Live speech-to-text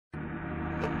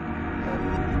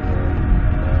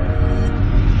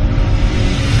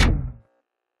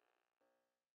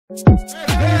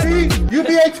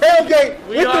UBA tailgate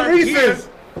with the Reeces.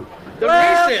 The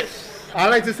Reeces. I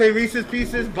like to say Reese's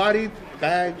Pieces, body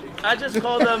bag. I just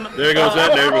call them. There goes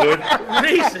that neighborhood.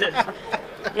 Reeces.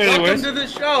 Welcome to the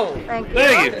show. Thank you.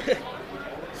 Thank you.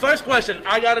 First question.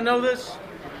 I gotta know this.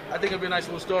 I think it'll be a nice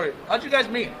little story. How'd you guys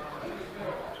meet?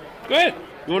 Go ahead.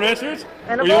 You want to answer this?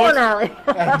 In a bowling alley. Here's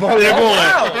how it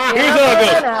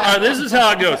goes. All right, this is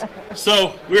how it goes.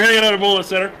 So we were hanging out at a bowling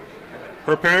center.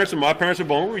 Her parents and my parents were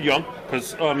bowling. We were young,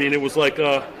 because I mean it was like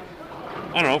I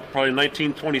don't know, probably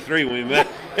 1923 when we met.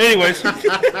 Anyways,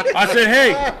 I said,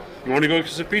 "Hey, you want to go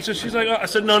get some pizza?" She's like, "I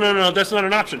said, no, that's not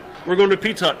an option. We're going to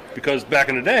Pizza Hut because back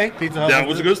in the day, that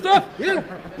was the good stuff. Yeah,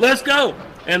 let's go."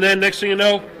 And then next thing you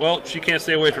know, well, she can't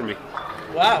stay away from me.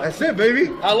 Wow, that's it, baby.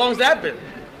 How long's that been?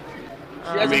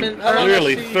 I mean,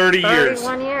 clearly 30 years.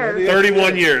 31 years.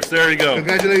 31 years. There you go.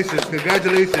 Congratulations.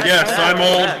 Yes, I'm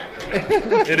old.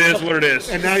 It is what it is.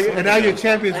 And now you're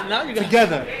champions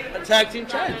together. A tag team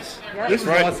champions. Yep. This is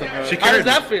awesome, bro. How does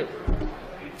that feel?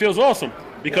 Feels awesome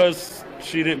because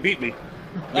she didn't beat me.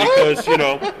 Because, you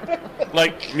know,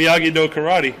 like Miyagi-Do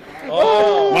karate,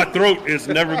 my throat has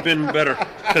never been better.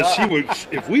 Because she would,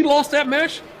 if we lost that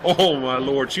match, oh my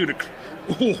Lord, she would have.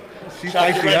 She's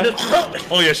feisty, huh?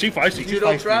 Oh yeah, she feisty. She's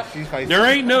feisty. There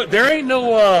ain't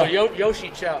no. Yoshi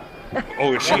chow.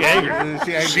 Oh, is she angry?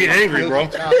 She angry, bro. I'll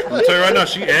tell you right now,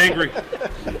 she angry.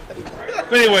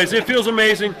 But anyways, it feels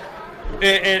amazing,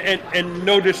 and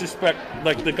no disrespect,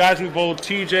 like the guys we bowled,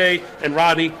 TJ and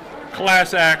Rodney,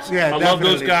 class acts. Yeah, I love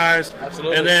those guys.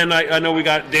 Absolutely. And then I know we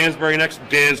got Dansbury next.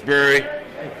 Dansbury.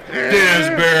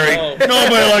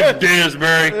 Nobody likes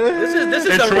Dansbury. This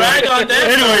is a rag on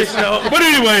Dansbury show. But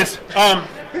anyways,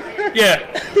 yeah,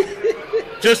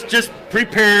 just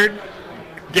prepared.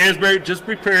 Dansbury, just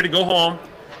prepare to go home.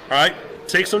 All right,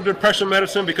 take some depression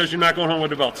medicine because you're not going home with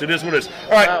the belts. It is what it is.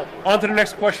 All right, on to the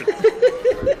next question.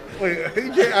 Wait,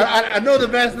 I know the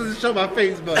mask doesn't show my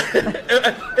face, but if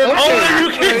only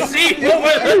you can see what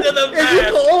went under the mask. If you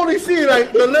can only see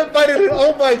like the lip biting,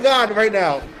 oh my God, right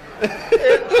now.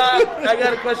 I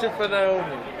got a question for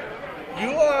Naomi.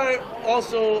 You are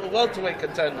also a welterweight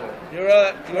contender. You're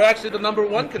actually the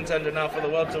 #1 contender now for the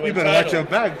welterweight You better title. watch your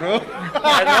back, bro.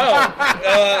 I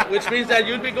know. Which means that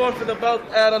you'd be going for the belt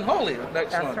at Unholy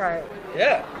next month. That's right.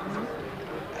 Yeah.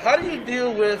 How do you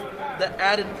deal with the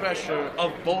added pressure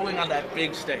of bowling on that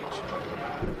big stage?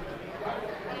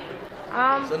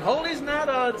 Unholy's not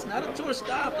a tour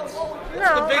stop.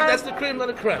 That's the cream of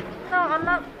the creme. No,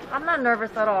 I'm not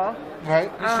nervous at all.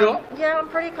 Right? You sure? Yeah, I'm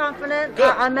pretty confident. Good.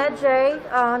 I met Jay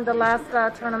on the last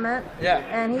tournament. Yeah.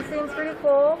 And he seems pretty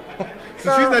cool.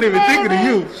 So she's not even thinking of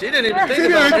you. She didn't even She think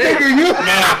didn't about even think it. of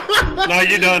you. No,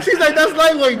 you're done. She's like, that's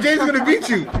lightweight. Jay's gonna beat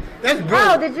you. That's Oh,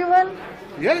 bro. did you win?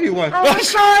 Yeah, you won. Oh, I'm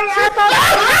sorry. I thought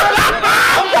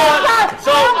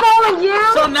I'm going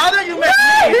you. So now that you met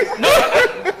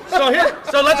me,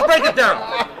 so let's break it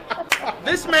down.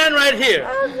 This man right here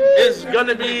is going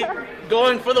to be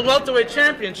going for the welterweight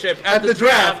championship at the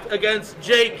draft against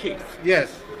Jay Keith.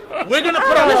 Yes. We're going to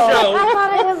put on the show,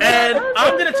 and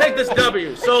I'm going to take this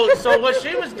W. So what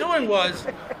she was doing was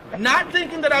not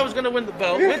thinking that I was going to win the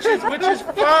belt, which is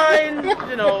fine.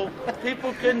 You know,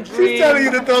 people can dream. She's telling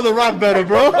you to throw the rock better,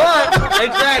 bro. But,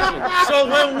 exactly. So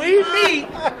when we meet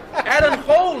at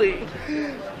Unholy,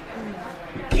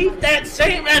 keep that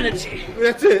same energy.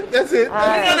 That's it. We're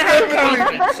gonna have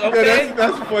confidence, okay? Yeah,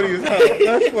 that's funny as hell.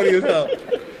 That's funny as hell.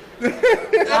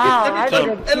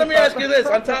 And let me ask you this,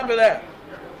 on top of that.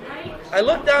 I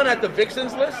looked down at the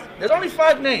Vixens list. There's only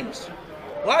 5 names.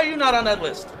 Why are you not on that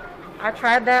list? I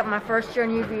tried that my first year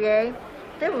in U.B.A.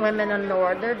 Them women in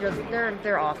Nord,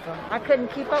 they're awesome. I couldn't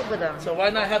keep up with them. So why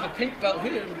not have a pink belt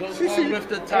here and go along with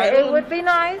the title? It would be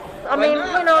nice. I mean,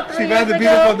 you know, 3 She'd years rather ago. beat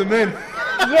up on the men.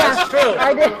 Yeah, That's true.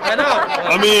 I did. I know.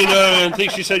 I mean, I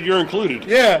think she said you're included.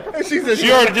 Yeah. She said She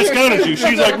already discounted you.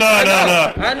 She's like,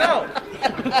 nah. I know.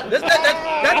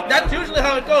 That's usually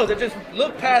how it goes. They just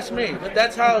look past me. But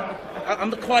that's how I'm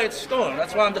the quiet storm.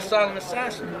 That's why I'm the silent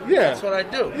assassin. Yeah. That's what I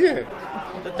do. Yeah.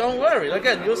 But don't worry.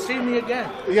 Again, you'll see me again.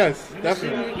 Yes, You'll see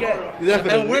definitely. me again.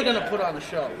 Definitely. And we're going to put on the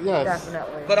show. Yes.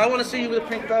 Definitely. But I want to see you with a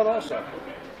pink belt also.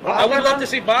 I would love to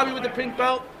see Bobby with the pink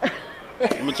belt.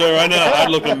 I'm gonna tell you right now,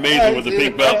 I'd look amazing with the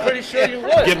pink I'm belt. pretty sure you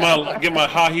would. Get my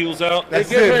high heels out. They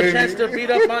give her a chance to beat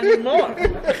up on you more.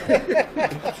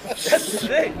 That's the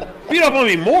thing. Beat up on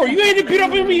me more? You ain't beat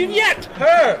up on me yet.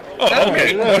 Her. Oh,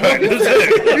 okay.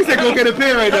 He said go get a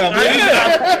pen right now,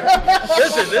 man.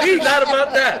 Listen, this is not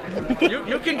about that.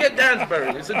 You can get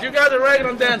Dansbury. Since you guys are ragging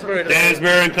on Dansbury.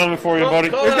 Dansbury coming for you, buddy.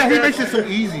 It's that he makes it so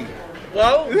easy.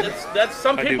 Well, that's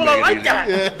some I do people make are it like easy. that.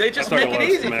 Yeah. They just I make start it a lot of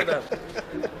easy for them.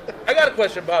 smack. I got a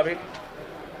question, Bobby.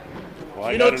 Well,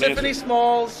 I You know got an Tiffany answer.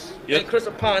 Smalls Yep. and Chris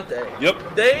Aponte.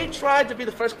 Yep. They tried to be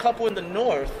the first couple in the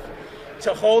North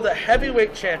to hold a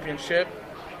heavyweight championship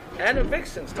and a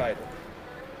Vixens title.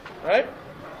 Right?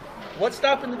 What's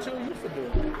stopping the two of you from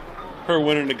doing that? Her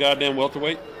winning the goddamn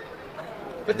welterweight.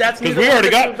 But that's Because neither we one already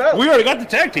of the two got belts.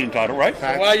 the tag team title, right?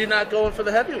 So why are you not going for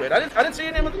the heavyweight? I didn't see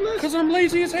your name on the list. Because I'm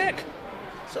lazy as heck.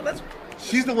 So that's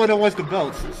She's the one that wants the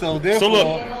belts. So therefore, So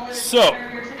look, so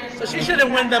so she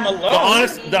shouldn't win them alone.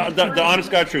 the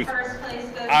honest God truth,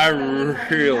 I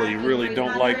really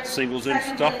don't like singles and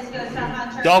stuff.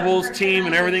 Doubles, team,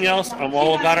 and everything else, I'm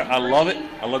all about it. I love it.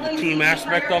 I love the team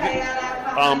aspect of it.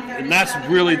 And that's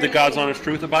really the God's honest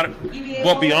truth about it.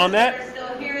 But beyond that,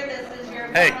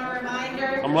 hey,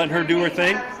 I'm letting her do her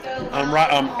thing.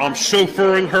 I'm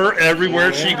chauffeuring her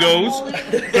everywhere she goes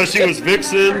because she was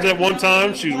Vixens at one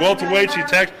time. She was welterweight. She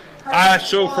tagged. I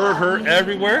chauffeured her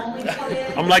everywhere.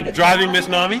 I'm like driving Miss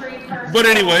Nami. But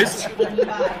anyways,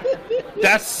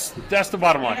 that's the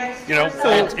bottom line. You know,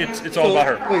 it's all about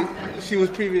her. Wait, she was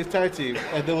previous tag team,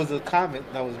 and there was a comment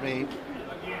that was made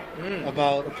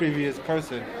about a previous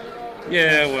person.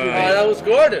 Yeah, Oh, well, that was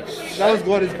Gordon. That was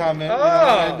Gordon's comment.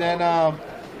 Oh. And then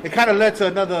it kind of led to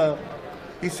another.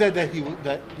 He said that you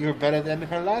were better than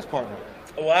her last partner.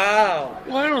 Wow.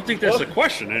 well, I don't think that's a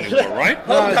question anymore, right?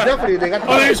 No, it's definitely they got.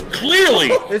 I mean, it's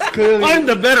clearly I'm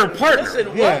the better partner.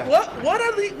 Listen, Yeah. what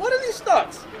are these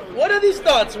thoughts? What are these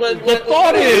thoughts? When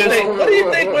thought is- what do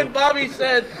you think when Bobby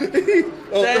said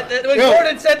that when Yo.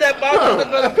 Gordon said that Bobby was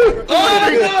gonna?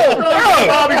 Oh no!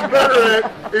 Bobby's better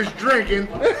at is drinking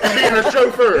and being a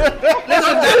chauffeur.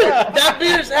 Listen, that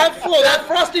beer's half full. That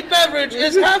frosty beverage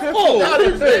is half full.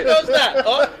 There goes that.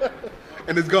 Oh,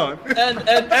 And it's gone. and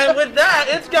with that,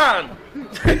 it's gone.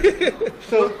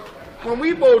 So when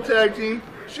we bowled tag team,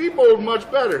 she bowled much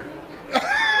better.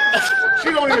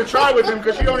 She don't even try with him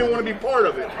because she don't even want to be part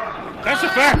of it. That's a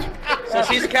fact. So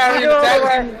she's carrying the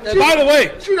tag team. By the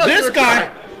way, She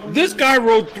doesn't this guy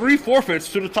rode 3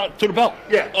 forfeits to the belt.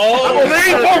 Yeah. Oh,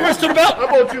 3 forfeits to the belt. I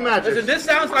bowled 2 matches. Listen, this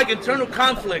sounds like internal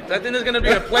conflict. I think there's going to be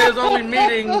a players-only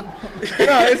meeting. No,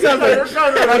 it sounds There's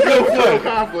like no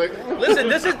conflict. Listen,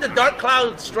 this is the dark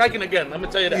cloud striking again. Let me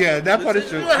tell you that. Yeah, that part This is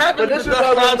true. what happens But when this the is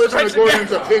dark why cloud we listen to strikes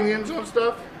Gordon's again. opinions on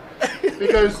stuff.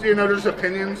 Because, there's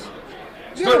opinions.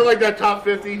 Sort of like that top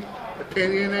 50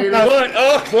 opinionated.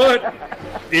 But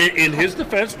in his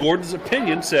defense, Gordon's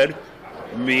opinion said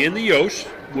me and the Yosh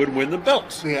would win the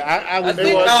belts. Yeah, I I was. think,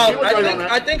 He was right on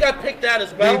that. I think I picked that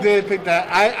as well. He did pick that.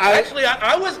 Actually,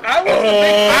 I was the big.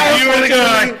 Oh, you were the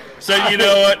guy. So you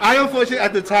know what? I unfortunately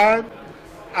at the time.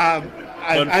 I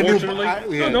knew. Unfortunately,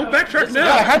 Yeah. no, don't backtrack now.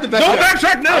 No, I had to backtrack. Don't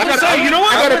backtrack now. Just say, you know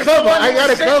what? I got a cover. I got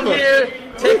a Sitting cover. here,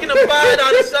 taking a bite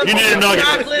out of something. You need a nugget.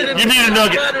 Chocolate and You need a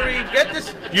nugget. buttery. Get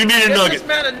this. You need a Get nugget. this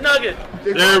man a nugget.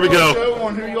 Did There y'all we do a go. show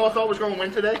on who y'all thought was going to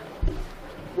win today?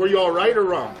 Were y'all right or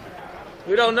wrong?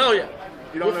 We don't know yet.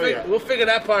 You don't know yet. We'll figure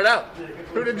that part out.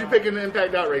 Who did you pick in the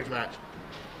Impact Outrage match?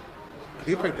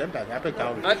 He picked them back. I picked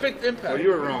out. I picked Oh, Impact. you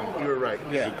were wrong. You were right.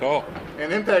 Good call.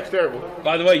 And Impact's terrible.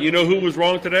 By the way, you know who was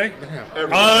wrong today?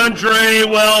 Everyone. Andre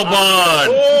Wellbond.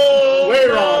 Oh, Way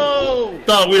no.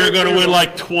 Thought we were going to win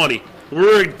like 20.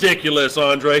 Ridiculous,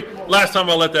 Andre. Last time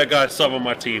I let that guy sub on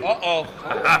my team. Uh-oh.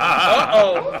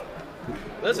 Uh-oh.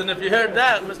 Listen, if you heard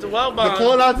that, Mr. The Wellbond.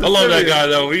 call-outs is I love that serious. guy,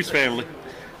 though. He's family.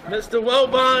 Mr.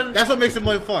 Wellbond. That's what makes it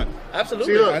more fun.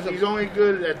 Absolutely. See, look, he's only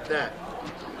good at that.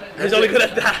 He's only good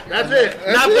at that. That's it.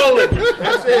 Not bowling.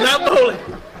 That's it. Not bowling.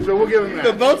 So we'll give him The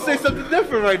that. belts say something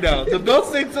different right now. The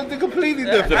belts say something completely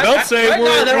The different. belts say Right now,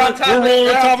 we're they're on top of- rolling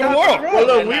they're on top of the world. Well,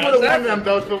 look, we Right would have now, won them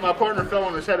belts, but my partner fell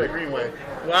on his head at Greenway.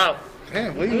 Wow.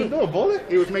 Damn, what are you doing, bowling?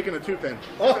 He was making a 2-pin.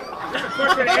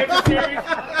 Question and answer series?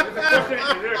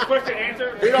 Is there a question and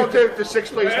answer? We don't take the 6th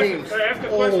place teams. Can I ask a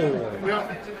question? We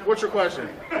don't- What's your question?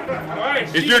 All right,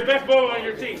 she's your- the best bowler on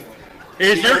your team.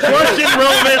 Is your question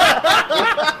relevant?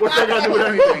 What's that got to do with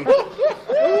anything?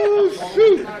 Oh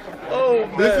shoot! Oh,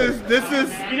 This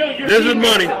is. You know, your This team is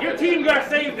money. Your team got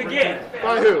saved again.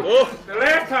 By who? The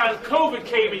last time COVID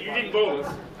came and you didn't bowl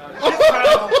us.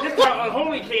 This time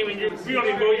Unholy came and we don't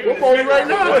even bowl you. We're bowling right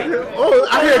now. Oh,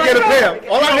 I hear get a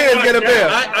pair. All I hear is get a pair.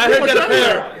 I heard get a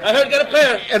pair. I heard get a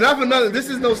pair. And not for nothing, this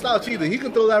is no slouch either. He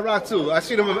can throw that rock too. I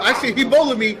seen him. Actually, he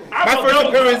bowled me I'm my gonna first double-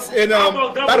 appearance in I'm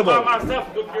gonna Battle double Bowl. by myself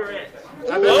and whip your ass.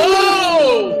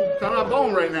 Oh! I'm not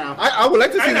bowling right now. I would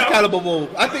like to see I this know. caliber bowl.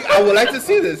 I think I would like to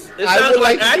see this. It I sounds would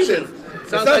like like to see action. this.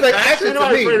 sounds like action to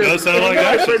me. Does sound like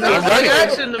action. I'm ready.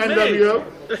 Action to me. NWO.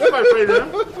 Somebody played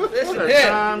them. Listen Calm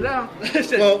here. down.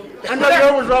 Listen. Well,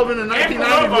 NWO was relevant in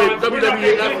 1990 with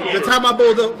WWE. the time I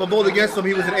bowled against him,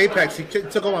 he was in Apex. He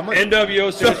took all my money.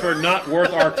 NWO stands for not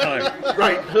worth our time.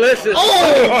 Right. Listen.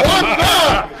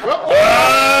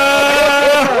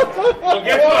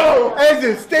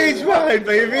 Exit stage 1,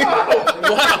 baby. Not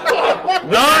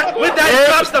With that, he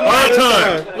drops the our mic.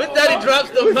 time. With that, he drops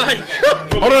the mic.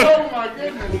 Hold on. Oh my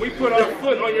goodness. When we put our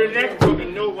foot on your neck, there'll be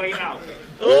no way out.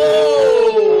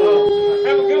 Oh.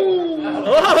 Have a good one.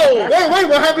 Oh. Wait,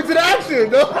 what happened to the action?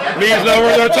 No. Means not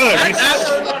worth our time.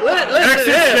 Listen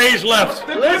Exit here. stage left.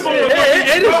 Listen,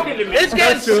 it's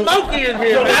getting smoky in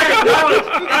here.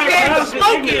 It's getting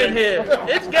smoky in here.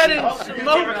 It's getting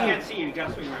smoky. Can't see you. You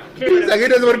gotta swing around. He's like, he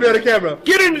doesn't want to be on the camera.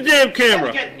 Get in the damn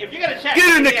camera. If you got a check,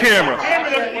 Get in the camera.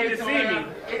 camera doesn't need to see me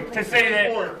to say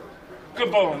that.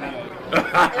 Good ball now.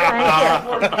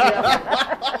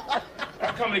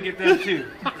 I'm coming to get them too.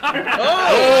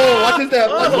 Oh, watch this that.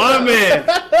 My man.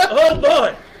 Oh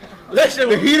boy. Listen,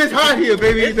 The heat is hot here,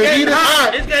 baby. it's The heat getting is hot.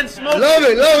 hot. It's getting smoky. Love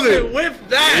it, love it. With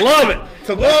that. Love it.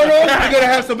 Tomorrow, we're going to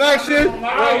have some action.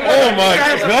 Oh my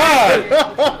God.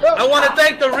 I want to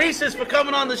thank the Reeces for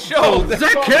coming on the show. Is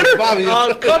that Kenner? Bobby,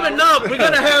 Coming up, we're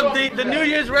going to have the New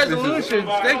Year's resolutions.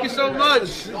 Thank you so much.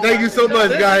 thank you so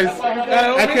much, guys.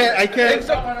 I can't.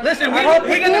 Listen, we're going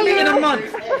to meet in a month.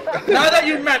 Now that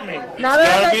you've met me. Now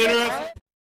that Gotta be interesting.